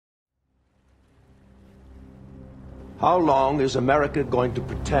How long is America going to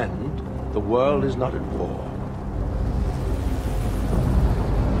pretend the world is not at war?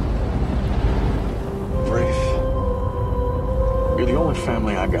 Wraith, you're the only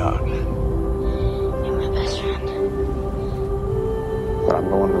family I got. You're my best friend. But I'm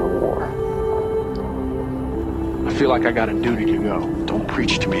going to the war. I feel like I got a duty to go. Don't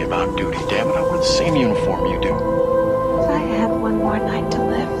preach to me about duty. Damn it, I wear the same uniform you do. If I had one more night to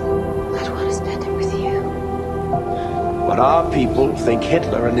live, I'd want to spend it with you. But our people think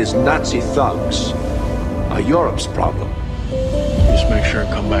Hitler and his Nazi thugs are Europe's problem. Just make sure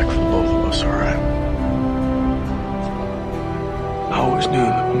I come back for the both of us, all right? I always knew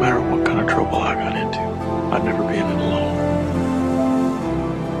that no matter what kind of trouble I got into, I'd never be in it alone.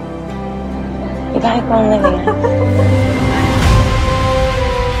 You gotta go on living it.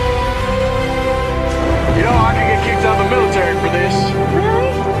 You know, I could get kicked out of the military for this.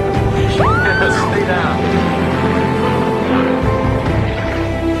 Really? Stay down.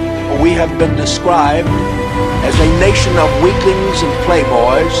 We have been described as a nation of weaklings and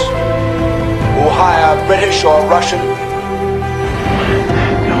playboys who hire British or Russian.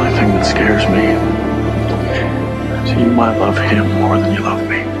 The only thing that scares me is you might love him more than you love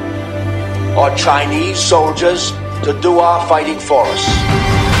me. Or Chinese soldiers to do our fighting for us.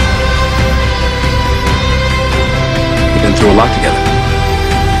 We've been through a lot together.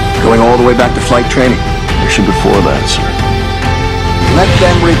 Going all the way back to flight training. Actually, before that, sir. Let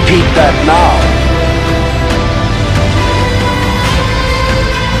them repeat that now.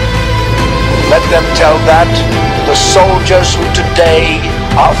 Let them tell that to the soldiers who today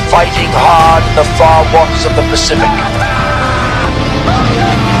are fighting hard in the far waters of the Pacific.